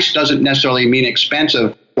 and nice doesn't necessarily mean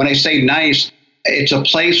expensive. When I say nice, it's a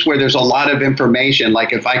place where there's a lot of information.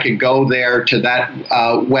 Like if I could go there to that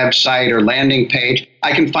website or landing page,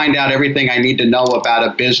 I can find out everything I need to know about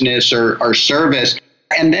a business or service.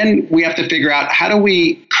 And then we have to figure out, how do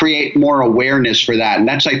we create more awareness for that? And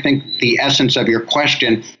that's, I think, the essence of your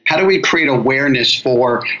question. How do we create awareness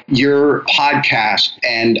for your podcast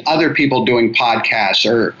and other people doing podcasts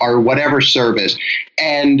or whatever service?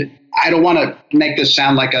 And I don't want to make this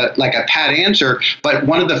sound like a pat answer, but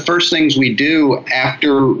one of the first things we do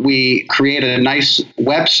after we create a nice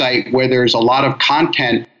website where there's a lot of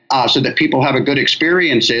content so that people have a good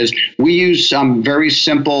experience is we use some very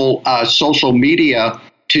simple social media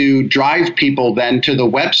to drive people then to the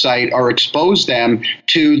website or expose them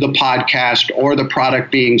to the podcast or the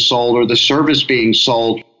product being sold or the service being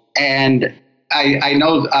sold. And I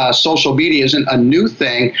know social media isn't a new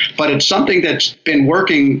thing, but it's something that's been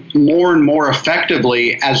working more and more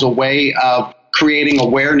effectively as a way of creating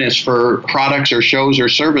awareness for products or shows or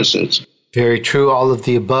services. Very true. All of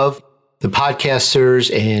the above. The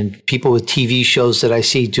podcasters and people with TV shows that I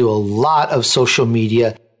see do a lot of social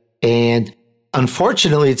media. And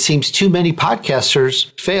unfortunately, it seems too many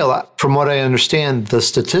podcasters fail. From what I understand, the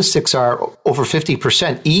statistics are over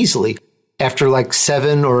 50% easily. After like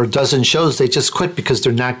 7 or a dozen shows, they just quit because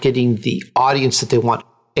they're not getting the audience that they want.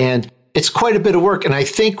 And it's quite a bit of work. And I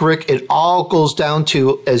think, Rick, it all goes down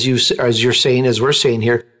to, as you're saying, as we're saying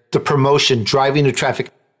here, the promotion, driving the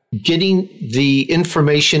traffic, getting the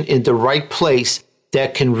information in the right place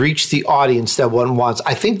that can reach the audience that one wants.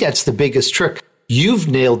 I think that's the biggest trick. You've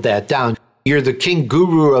nailed that down. You're the king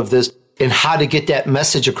guru of this and how to get that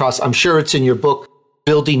message across. I'm sure it's in your book,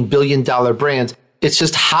 Building $1 Billion Brands. It's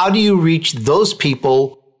just, how do you reach those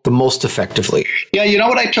people the most effectively? Yeah, you know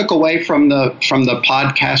what I took away from the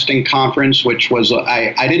podcasting conference, which was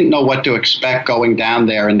I didn't know what to expect going down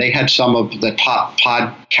there, and they had some of the top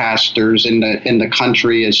podcasters in the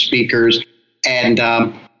country as speakers, and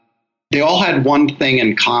they all had one thing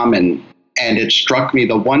in common, and it struck me: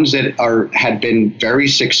 the ones that had been very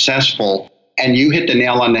successful. And you hit the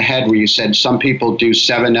nail on the head where you said some people do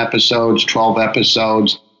 7 episodes, 12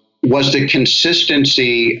 episodes. Was the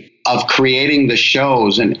consistency of creating the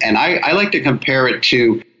shows. And I like to compare it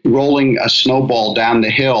to rolling a snowball down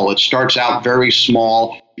the hill. It starts out very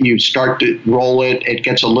small. You start to roll it. It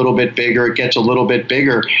gets a little bit bigger. It gets a little bit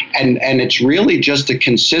bigger. And it's really just the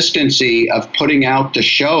consistency of putting out the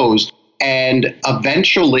shows. And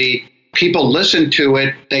eventually people listen to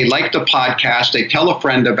it. They like the podcast. They tell a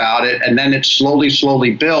friend about it. And then it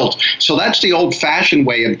slowly builds. So that's the old fashioned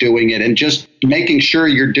way of doing it. And just making sure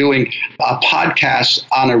you're doing a podcast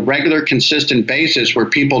on a regular, consistent basis where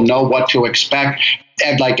people know what to expect.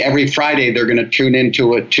 And like every Friday, they're going to tune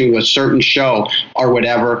into a certain show or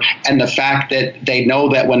whatever. And the fact that they know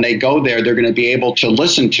that when they go there, they're going to be able to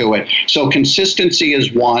listen to it. So consistency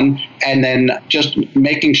is one. And then just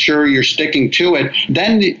making sure you're sticking to it.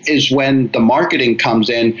 Then is when the marketing comes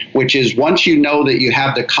in, which is once you know that you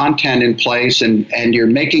have the content in place and you're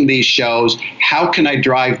making these shows, how can I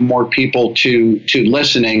drive more people to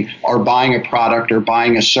listening or buying a product or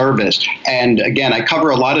buying a service? And again, I cover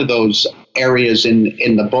a lot of those areas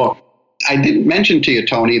in the book. I didn't mention to you,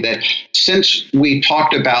 Tony, that since we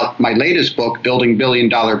talked about my latest book, Building $1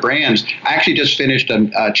 Billion Brands, I actually just finished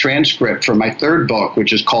a transcript for my third book,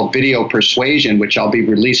 which is called Video Persuasion, which I'll be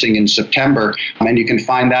releasing in September. And you can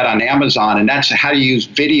find that on Amazon. And that's how to use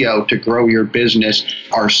video to grow your business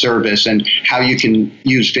or service, and how you can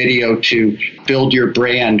use video to build your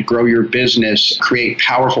brand, grow your business, create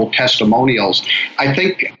powerful testimonials. I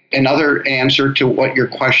think another answer to what your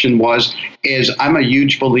question was is I'm a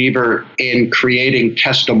huge believer in creating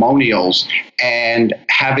testimonials and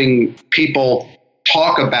having people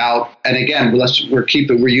talk about, and again,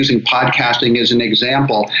 we're using podcasting as an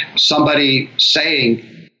example, somebody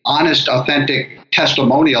saying honest, authentic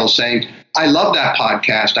testimonials saying, I love that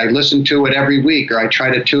podcast. I listen to it every week, or I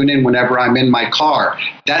try to tune in whenever I'm in my car.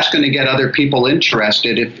 That's going to get other people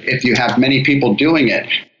interested if you have many people doing it.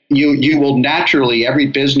 You will naturally, every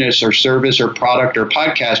business or service or product or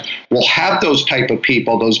podcast will have those type of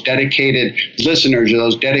people, those dedicated listeners or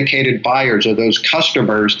those dedicated buyers or those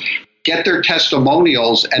customers, get their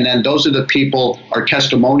testimonials, and then those are the people or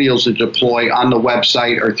testimonials to deploy on the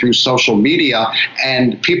website or through social media,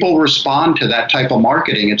 and people respond to that type of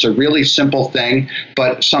marketing. It's a really simple thing,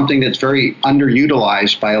 but something that's very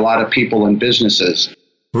underutilized by a lot of people and businesses.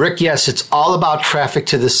 Rick, yes, it's all about traffic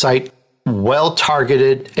to the site, well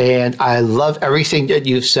targeted, and I love everything that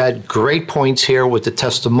you've said. Great points here with the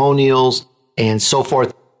testimonials and so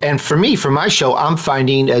forth. And for me, for my show, I'm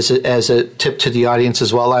finding as a tip to the audience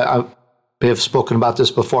as well, I have spoken about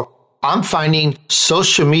this before, I'm finding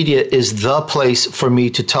social media is the place for me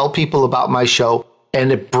to tell people about my show, and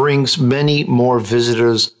it brings many more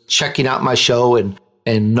visitors checking out my show, and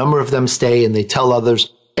a number of them stay and they tell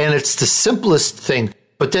others. And it's the simplest thing.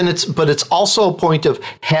 But it's also a point of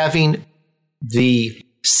having the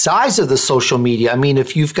size of the social media. I mean,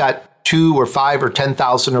 if you've got 2 or 5 or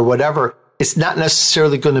 10,000 or whatever, it's not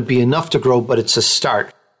necessarily going to be enough to grow, but it's a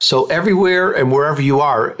start. So everywhere and wherever you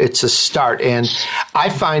are, it's a start. And I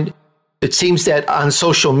find it seems that on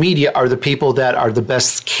social media are the people that are the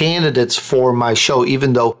best candidates for my show,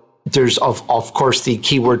 even though there's, of course, the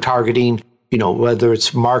keyword targeting, whether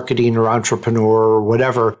it's marketing or entrepreneur or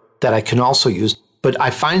whatever that I can also use. But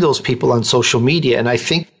I find those people on social media, and I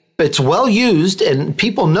think it's well used and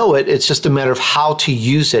people know it. It's just a matter of how to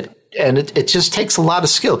use it. And it just takes a lot of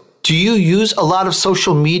skill. Do you use a lot of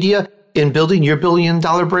social media in building your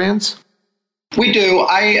billion-dollar brands? We do.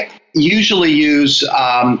 I usually use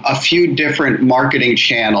a few different marketing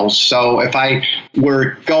channels. So if I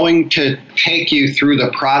were going to take you through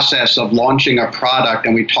the process of launching a product,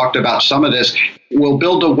 and we talked about some of this, we'll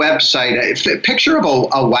build a website, a picture of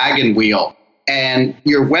a wagon wheel. And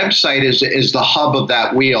your website is the hub of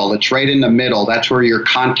that wheel. It's right in the middle. That's where your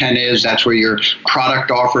content is. That's where your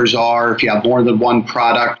product offers are. If you have more than one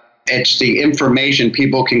product, it's the information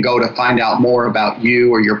people can go to find out more about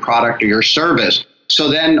you or your product or your service. So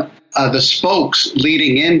then the spokes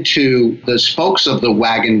of the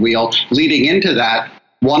wagon wheel leading into that,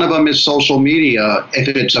 one of them is social media. If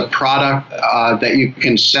it's a product that you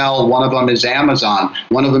can sell, one of them is Amazon.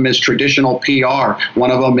 One of them is traditional PR.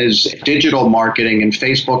 One of them is digital marketing and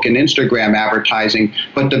Facebook and Instagram advertising.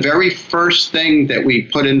 But the very first thing that we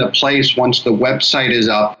put into place once the website is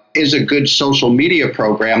up is a good social media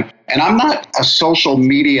program. And I'm not a social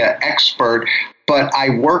media expert, but I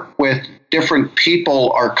work with different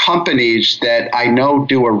people or companies that I know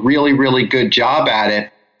do a really, really good job at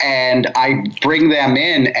it. And I bring them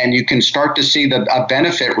in, and you can start to see a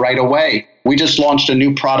benefit right away. We just launched a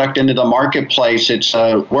new product into the marketplace. It's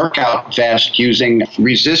a workout vest using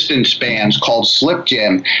resistance bands called Slip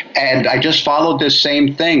Gym. And I just followed this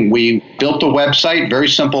same thing. We built a website, very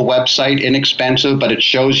simple website, inexpensive, but it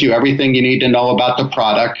shows you everything you need to know about the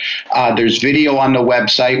product. There's video on the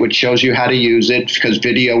website, which shows you how to use it because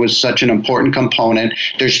video is such an important component.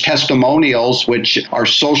 There's testimonials, which are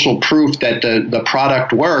social proof that the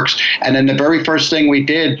product works. And then the very first thing we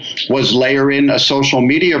did was layer in a social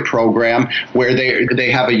media program where they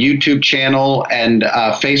have a YouTube channel and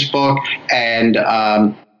Facebook and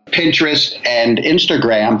Pinterest and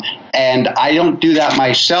Instagram. And I don't do that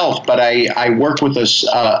myself, but I work with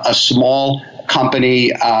a small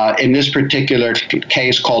company in this particular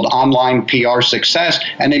case called Online PR Success,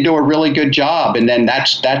 and they do a really good job. And then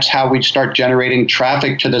that's how we start generating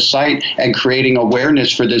traffic to the site and creating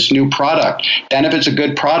awareness for this new product. Then if it's a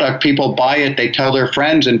good product, people buy it, they tell their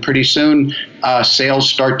friends, and pretty soon sales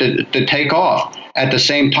start to take off. At the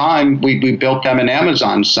same time, we built them an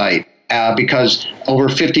Amazon site because over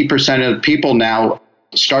 50% of people now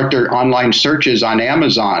start their online searches on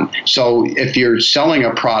Amazon. So if you're selling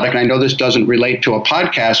a product, and I know this doesn't relate to a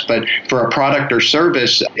podcast, but for a product or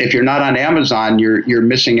service, if you're not on Amazon, you're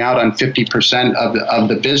missing out on 50% of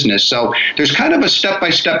the business. So there's kind of a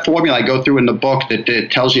step-by-step formula I go through in the book that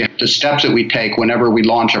tells you the steps that we take whenever we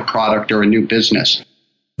launch a product or a new business.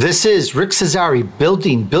 This is Rick Cesari,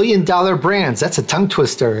 building billion-dollar brands. That's a tongue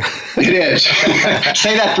twister. It is.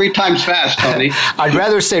 Say that 3 times fast, Tony. I'd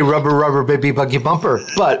rather say rubber, rubber, baby, buggy bumper.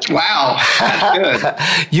 But wow, that's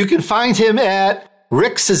good. You can find him at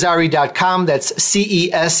rickcesari.com. That's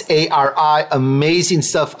CESARI. Amazing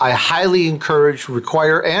stuff. I highly encourage,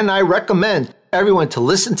 require, and I recommend everyone to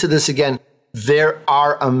listen to this again. There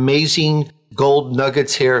are amazing gold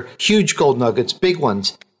nuggets here, huge gold nuggets, big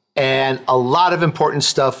ones. And a lot of important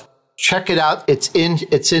stuff. Check it out. It's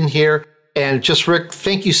in here. And just, Rick,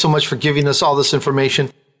 thank you so much for giving us all this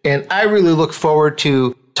information. And I really look forward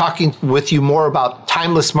to talking with you more about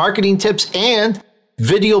timeless marketing tips and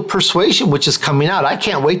video persuasion, which is coming out. I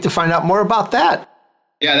can't wait to find out more about that.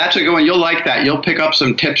 Yeah, that's a good one. You'll like that. You'll pick up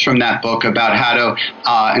some tips from that book about how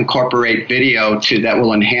to incorporate video that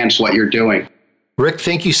will enhance what you're doing. Rick,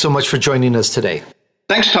 thank you so much for joining us today.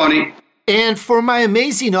 Thanks, Tony. And for my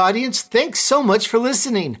amazing audience, thanks so much for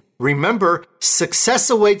listening. Remember,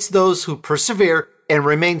 success awaits those who persevere and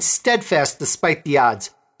remain steadfast despite the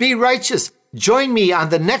odds. Be righteous, Join me on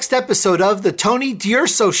the next episode of The Tony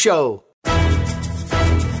DUrso Show.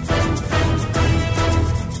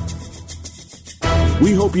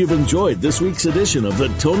 We hope you've enjoyed this week's edition of The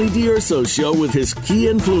Tony DUrso Show with his key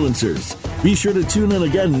influencers. Be sure to tune in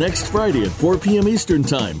again next Friday at 4 p.m. Eastern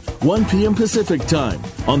Time, 1 p.m. Pacific Time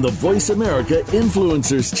on the Voice America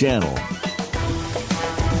Influencers channel.